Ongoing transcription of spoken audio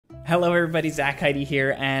Hello everybody, Heyde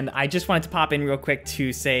here, and I just wanted to pop in real quick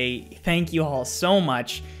to say thank you all so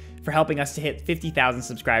much for helping us to hit 50,000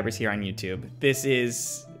 subscribers here on YouTube. This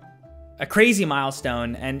is a crazy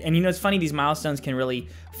milestone, and you know, it's funny, these milestones can really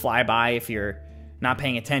fly by if you're not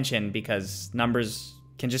paying attention, because numbers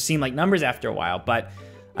can just seem like numbers after a while, but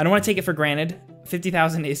I don't want to take it for granted.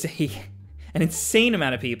 50,000 is an insane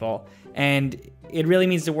amount of people, and it really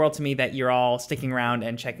means the world to me that you're all sticking around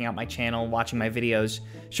and checking out my channel, watching my videos,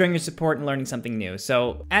 showing your support and learning something new.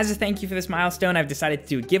 So as a thank you for this milestone, I've decided to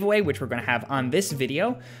do a giveaway, which we're gonna have on this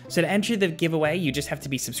video. So to enter the giveaway, you just have to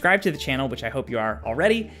be subscribed to the channel, which I hope you are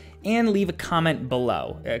already, and leave a comment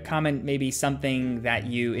below. A comment maybe something that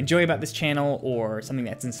you enjoy about this channel or something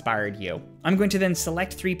that's inspired you. I'm going to then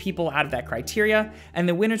select 3 people out of that criteria, and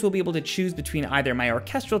the winners will be able to choose between either my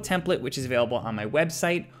orchestral template, which is available on my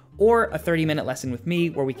website, or a 30-minute lesson with me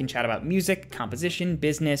where we can chat about music, composition,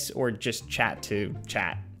 business, or just chat to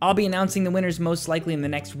chat. I'll be announcing the winners most likely in the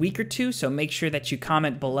next week or 2, so make sure that you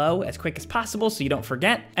comment below as quick as possible so you don't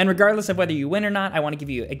forget. And regardless of whether you win or not, I want to give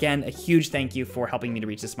you, again, a huge thank you for helping me to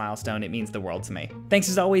reach this milestone. It means the world to me. Thanks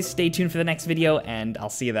as always, stay tuned for the next video, and I'll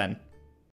see you then.